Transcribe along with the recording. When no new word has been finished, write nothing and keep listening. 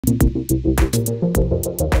Hi,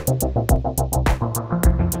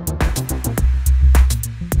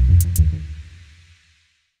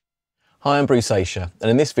 I'm Bruce Aisher,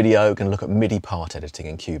 and in this video we're going to look at MIDI part editing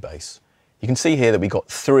in Cubase. You can see here that we've got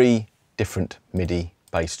 3 different MIDI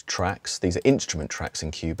based tracks. These are instrument tracks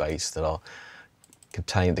in Cubase that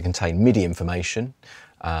contain MIDI information,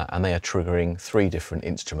 and they are triggering 3 different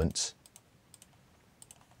instruments.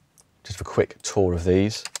 Just a quick tour of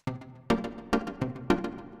these.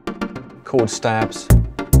 Chord stabs,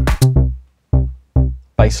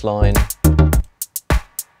 bass line,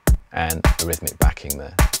 and a rhythmic backing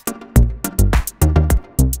there.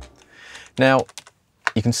 Now,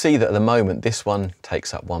 you can see that at the moment this one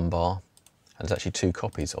takes up 1 bar, and there's actually 2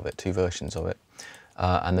 copies of it, 2 versions of it.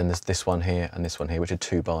 And then there's this one here and this one here, which are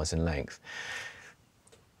 2 bars in length.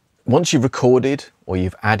 Once you've recorded or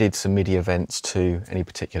you've added some MIDI events to any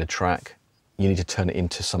particular track, you need to turn it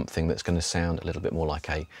into something that's going to sound a little bit more like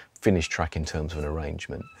a finished track in terms of an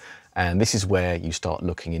arrangement. And this is where you start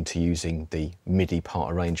looking into using the MIDI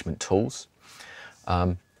part arrangement tools.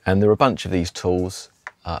 And there are a bunch of these tools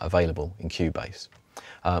available in Cubase.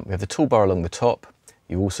 We have the toolbar along the top.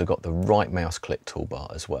 You've also got the right mouse click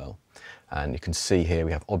toolbar as well. And you can see here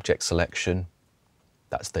we have object selection.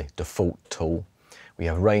 That's the default tool. We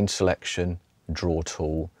have range selection, draw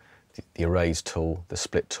tool, the erase tool, the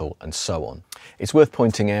split tool, and so on. It's worth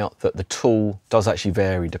pointing out that the tool does actually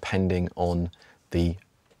vary depending on the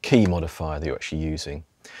key modifier that you're actually using.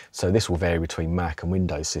 So this will vary between Mac and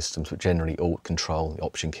Windows systems, but generally Alt, Control, the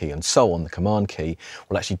Option key, and so on, the Command key,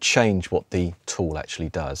 will actually change what the tool actually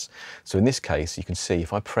does. So in this case, you can see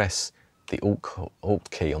if I press the Alt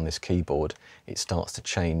key on this keyboard, it starts to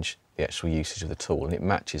change the actual usage of the tool, and it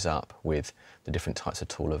matches up with the different types of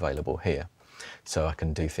tool available here. So I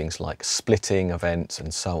can do things like splitting events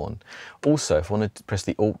and so on. Also, if I want to press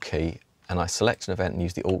the Alt key and I select an event and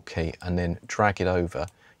use the Alt key and then drag it over,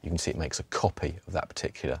 you can see it makes a copy of that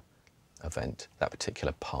particular event, that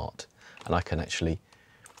particular part. And I can actually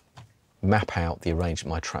map out the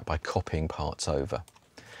arrangement of my track by copying parts over.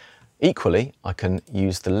 Equally, I can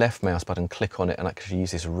use the left mouse button, click on it, and actually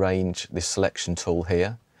use this range, this selection tool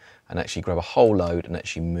here, and actually grab a whole load and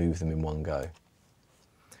actually move them in one go.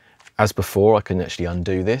 As before, I can actually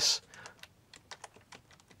undo this.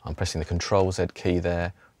 I'm pressing the Control Z key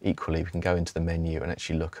there. Equally, we can go into the menu and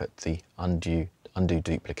actually look at the undo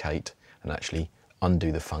duplicate and actually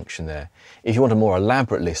undo the function there. If you want a more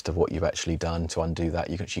elaborate list of what you've actually done to undo that,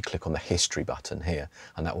 you can actually click on the history button here,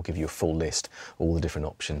 and that will give you a full list, all the different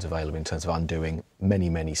options available in terms of undoing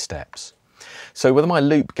many steps. So with my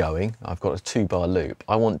loop going, I've got a 2-bar loop.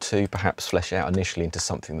 I want to perhaps flesh out initially into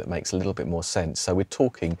something that makes a little bit more sense. So we're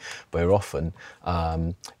talking very often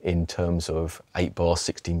in terms of 8-bar,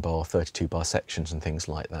 16-bar, 32-bar sections and things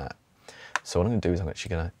like that. So what I'm going to do is I'm actually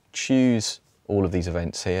going to choose all of these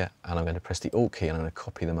events here, and I'm going to press the Alt key and I'm going to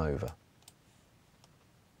copy them over.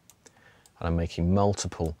 And I'm making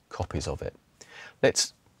multiple copies of it.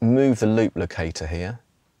 Let's move the loop locator here.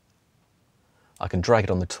 I can drag it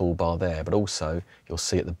on the toolbar there, but also you'll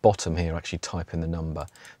see at the bottom here, actually type in the number.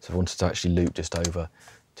 So if I wanted to actually loop just over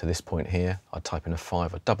to this point here, I'd type in a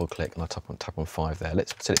 5, I'd double click and I'd tap on 5 there.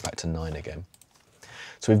 Let's set it back to 9 again.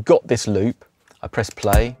 So we've got this loop. I press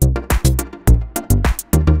play.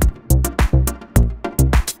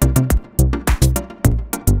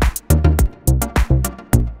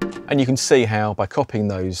 And you can see how by copying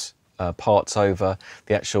those parts over,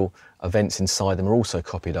 the actual events inside them are also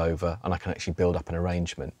copied over, and I can actually build up an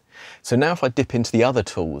arrangement. So now if I dip into the other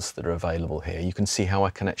tools that are available here, you can see how I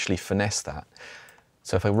can actually finesse that.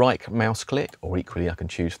 So if I right mouse click, or equally I can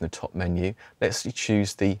choose from the top menu, let's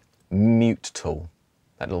choose the mute tool,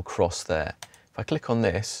 that little cross there. If I click on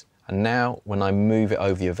this, and now when I move it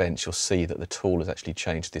over the events, you'll see that the tool has actually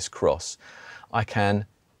changed this cross. I can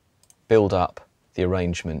build up the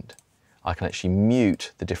arrangement. I can actually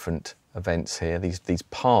mute the different events here, these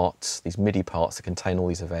parts, these MIDI parts that contain all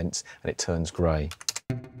these events, and it turns grey.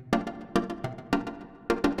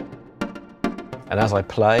 And as I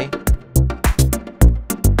play,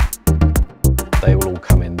 they will all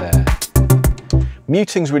come in there.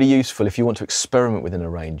 Muting is really useful if you want to experiment with an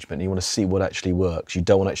arrangement, you want to see what actually works. You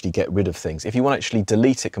don't want to actually get rid of things. If you want to actually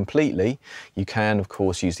delete it completely, you can of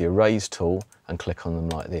course use the erase tool and click on them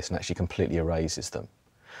like this, and actually completely erases them.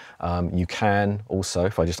 You can also,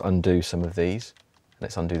 if I just undo some of these,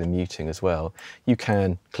 let's undo the muting as well, you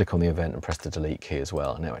can click on the event and press the delete key as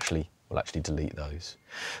well, and now will actually delete those.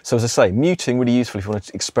 So as I say, muting really useful if you want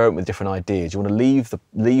to experiment with different ideas. You want to leave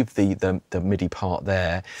the MIDI part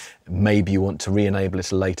there. Maybe you want to re-enable it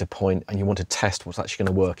at a later point and you want to test what's actually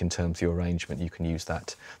going to work in terms of your arrangement. You can use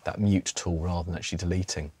that mute tool rather than actually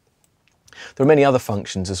deleting. There are many other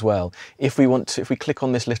functions as well. If we click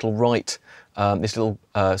on this little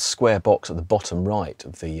square box at the bottom right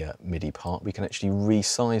of the MIDI part, we can actually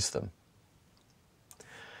resize them.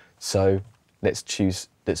 So let's use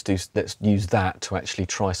that to actually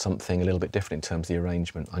try something a little bit different in terms of the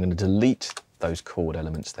arrangement. I'm going to delete those chord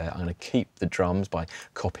elements there. I'm going to keep the drums by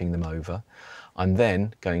copying them over. I'm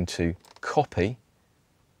then going to copy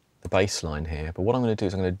the bass line here, but what I'm going to do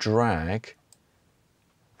is I'm going to drag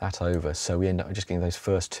that over so we end up just getting those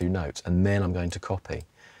first two notes, and then I'm going to copy.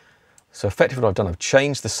 So effectively what I've done, I've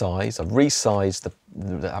changed the size, I've resized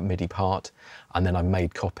that MIDI part, and then I've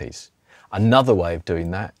made copies. Another way of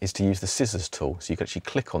doing that is to use the scissors tool. So you can actually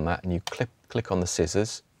click on that and you click on the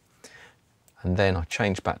scissors, and then I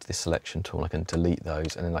change back to this selection tool. I can delete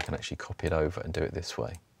those, and then I can actually copy it over and do it this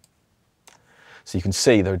way. So you can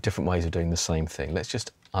see there are different ways of doing the same thing. Let's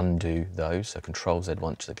just undo those, so Control Z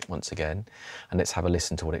once again, and let's have a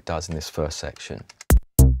listen to what it does in this first section.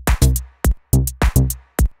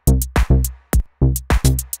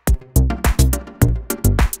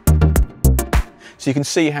 So you can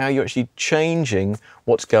see how you're actually changing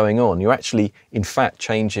what's going on. You're actually, in fact,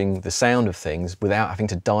 changing the sound of things without having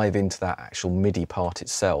to dive into that actual MIDI part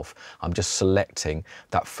itself. I'm just selecting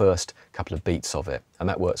that first couple of beats of it, and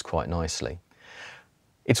that works quite nicely.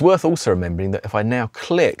 It's worth also remembering that if I now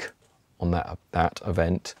click on that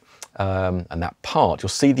event and that part, you'll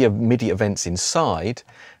see the MIDI events inside,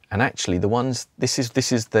 and actually the ones, this is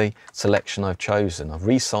the selection I've chosen. I've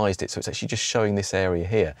resized it, so it's actually just showing this area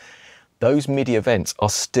here. Those MIDI events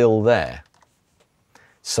are still there.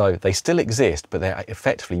 So they still exist, but they're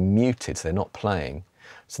effectively muted, so they're not playing.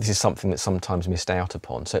 So this is something that's sometimes missed out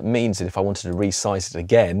upon. So it means that if I wanted to resize it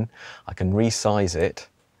again, I can resize it.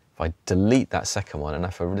 If I delete that second one, and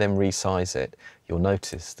if I then resize it, you'll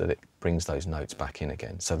notice that it brings those notes back in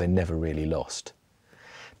again. So they're never really lost.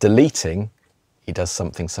 Deleting, it does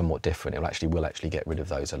something somewhat different. It will actually get rid of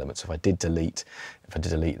those elements. If I did delete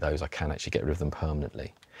those, I can actually get rid of them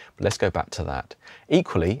permanently. But let's go back to that.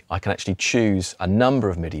 Equally, I can actually choose a number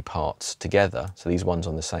of MIDI parts together, so these ones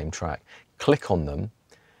on the same track, click on them,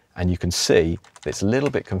 and you can see that it's a little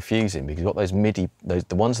bit confusing because you've got those MIDI,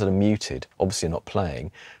 the ones that are muted, obviously are not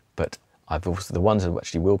playing, but the ones that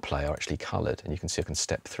actually will play are actually coloured, and you can see I can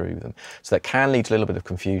step through them. So that can lead to a little bit of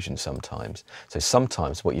confusion sometimes. So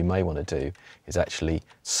sometimes what you may want to do is actually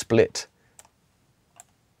split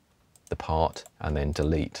the part and then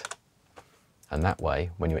delete. And that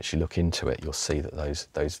way, when you actually look into it, you'll see that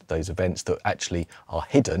those events that actually are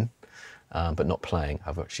hidden but not playing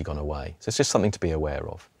have actually gone away. So it's just something to be aware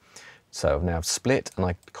of. So I've now split and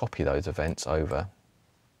I copy those events over,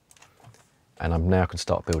 and I now can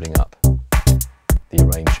start building up the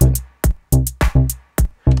arrangement.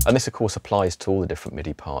 And this of course applies to all the different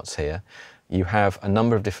MIDI parts here. You have a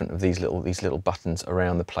number of different of these little buttons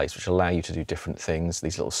around the place which allow you to do different things,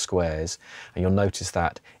 these little squares, and you'll notice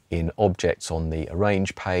that in objects on the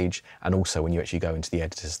arrange page and also when you actually go into the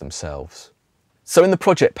editors themselves. So in the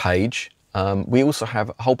project page, we also have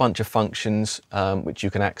a whole bunch of functions which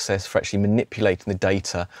you can access for actually manipulating the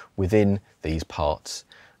data within these parts.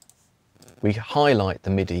 We highlight the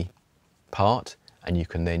MIDI part, and you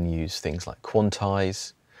can then use things like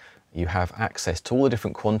quantize. You have access to all the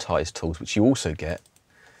different quantize tools which you also get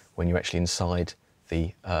when you're actually inside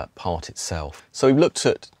the part itself. So we've looked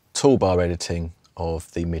at toolbar editing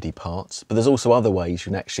of the MIDI parts, but there's also other ways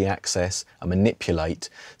you can actually access and manipulate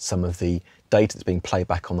some of the data that's being played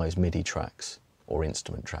back on those MIDI tracks or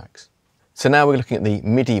instrument tracks. So now we're looking at the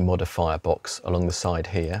MIDI modifier box along the side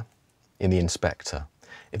here in the inspector.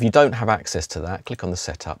 If you don't have access to that, click on the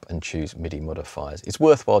setup and choose MIDI modifiers. It's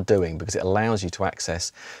worthwhile doing because it allows you to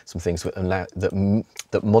access some things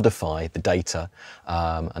that modify the data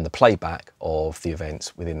and the playback of the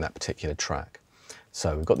events within that particular track.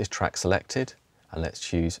 So we've got this track selected, and let's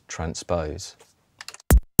choose transpose.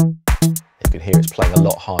 You can hear it's playing a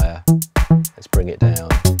lot higher. Let's bring it down.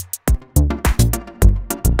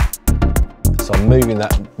 So I'm moving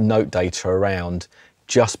that note data around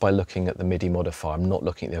just by looking at the MIDI modifier. I'm not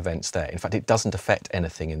looking at the events there. In fact, it doesn't affect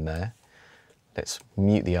anything in there. Let's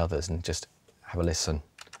mute the others and just have a listen.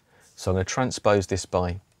 So I'm going to transpose this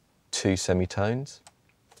by 2 semitones.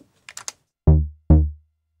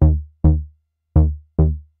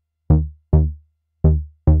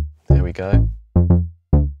 There we go.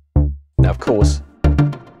 Now, of course,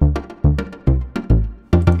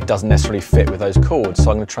 it doesn't necessarily fit with those chords,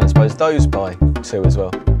 so I'm going to transpose those by 2 as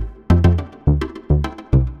well.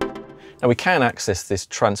 Now we can access this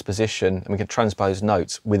transposition and we can transpose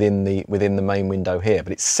notes within the main window here,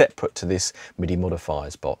 but it's separate to this MIDI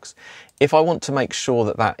modifiers box. If I want to make sure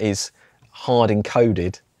that that is hard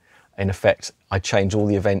encoded in effect, I change all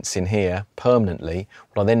the events in here permanently.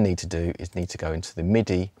 What I then need to do is need to go into the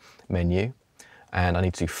MIDI menu, and I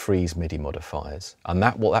need to do freeze MIDI modifiers. And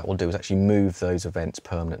what that will do is actually move those events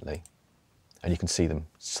permanently. And you can see them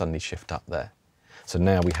suddenly shift up there. So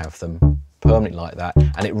now we have them permanently like that,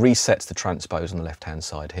 and it resets the transpose on the left-hand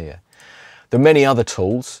side here. There are many other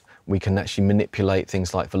tools. We can actually manipulate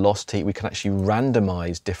things like velocity. We can actually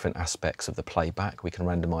randomize different aspects of the playback. We can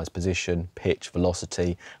randomize position, pitch,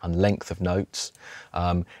 velocity, and length of notes.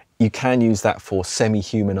 You can use that for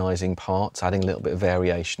semi-humanizing parts, adding a little bit of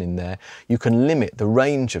variation in there. You can limit the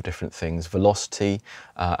range of different things, velocity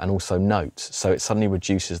and also notes. So it suddenly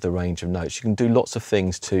reduces the range of notes. You can do lots of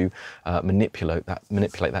things to manipulate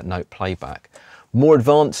that note playback. More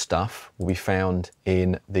advanced stuff will be found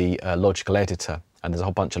in the logical editor. And there's a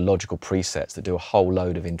whole bunch of logical presets that do a whole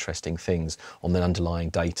load of interesting things on the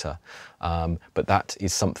underlying data. But that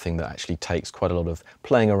is something that actually takes quite a lot of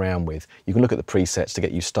playing around with. You can look at the presets to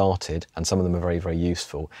get you started, and some of them are very, very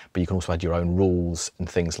useful, but you can also add your own rules and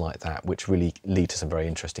things like that, which really lead to some very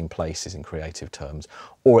interesting places in creative terms.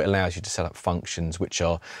 Or it allows you to set up functions which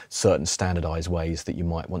are certain standardized ways that you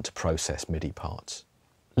might want to process MIDI parts.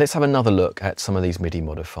 Let's have another look at some of these MIDI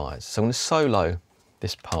modifiers. So I'm going to solo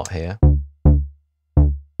this part here.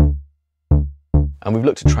 And we've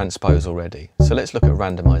looked at transpose already. So let's look at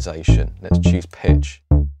randomization. Let's choose pitch.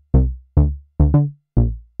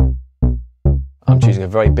 I'm choosing a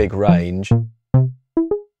very big range.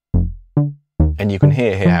 And you can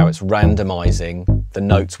hear here how it's randomizing the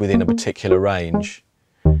notes within a particular range.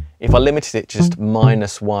 If I limited it to just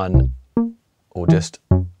 -1 or just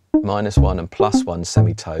 -1 and +1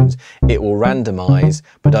 semitones, it will randomize,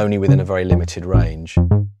 but only within a very limited range.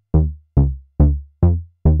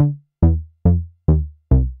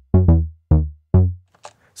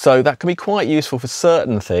 So that can be quite useful for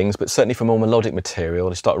certain things, but certainly for more melodic material,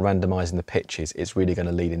 to start randomizing the pitches, it's really going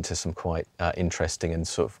to lead into some quite interesting and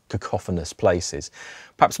sort of cacophonous places.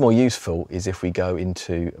 Perhaps more useful is if we go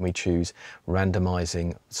into and we choose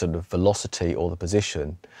randomizing sort of velocity or the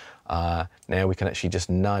position. Now we can actually just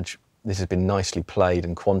nudge. This has been nicely played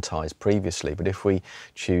and quantized previously, but if we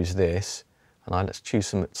choose this, and let's choose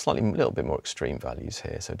some slightly a little bit more extreme values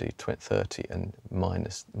here. So do 30 and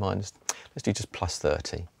minus, let's do just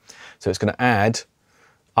 +30. So it's going to add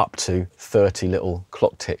up to 30 little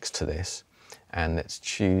clock ticks to this. And let's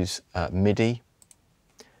choose MIDI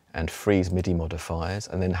and freeze MIDI modifiers,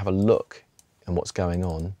 and then have a look at what's going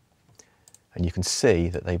on. And you can see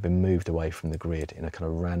that they've been moved away from the grid in a kind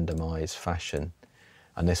of randomized fashion.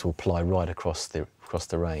 And this will apply right across the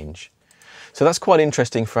range. So that's quite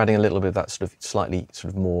interesting for adding a little bit of that sort of slightly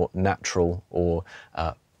more natural or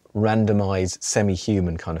randomized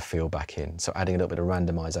semi-human kind of feel back in. So adding a little bit of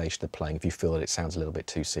randomization of playing if you feel that it sounds a little bit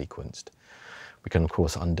too sequenced. We can of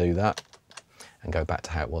course undo that and go back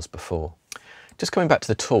to how it was before. Just coming back to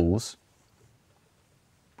the tools,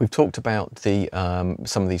 we've talked about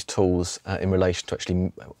some of these tools in relation to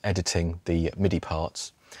actually editing the MIDI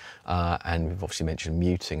parts. And we've obviously mentioned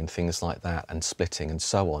muting and things like that, and splitting and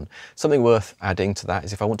so on. Something worth adding to that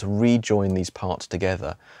is if I want to rejoin these parts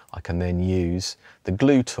together, I can then use the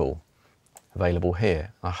glue tool available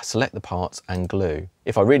here. I select the parts and glue.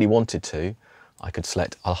 If I really wanted to, I could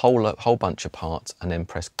select a whole bunch of parts and then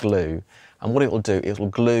press glue. And what it will do, it will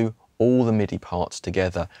glue all the MIDI parts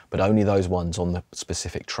together, but only those ones on the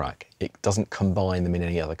specific track. It doesn't combine them in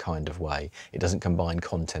any other kind of way. It doesn't combine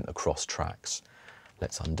content across tracks.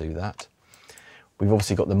 Let's undo that. We've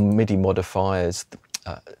obviously got the MIDI modifiers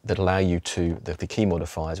that allow you to, the key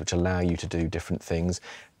modifiers, which allow you to do different things.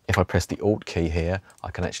 If I press the Alt key here, I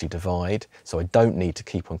can actually divide, so I don't need to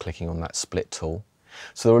keep on clicking on that split tool.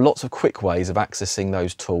 So there are lots of quick ways of accessing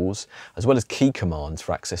those tools, as well as key commands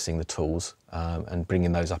for accessing the tools and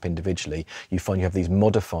bringing those up individually. You find you have these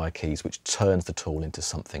modifier keys, which turns the tool into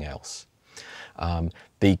something else.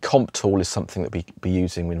 The comp tool is something that we'll be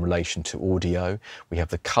using in relation to audio. We have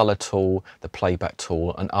the color tool, the playback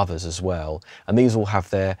tool, and others as well. And these all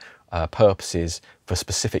have their purposes for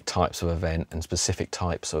specific types of event and specific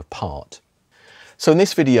types of part. So in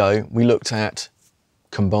this video, we looked at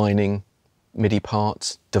combining MIDI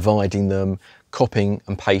parts, dividing them, copying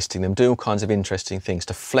and pasting them, doing all kinds of interesting things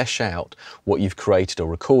to flesh out what you've created or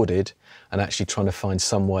recorded, and actually trying to find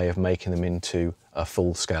some way of making them into a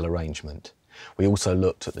full-scale arrangement. We also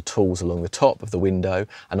looked at the tools along the top of the window,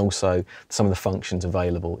 and also some of the functions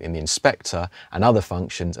available in the inspector and other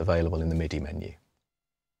functions available in the MIDI menu.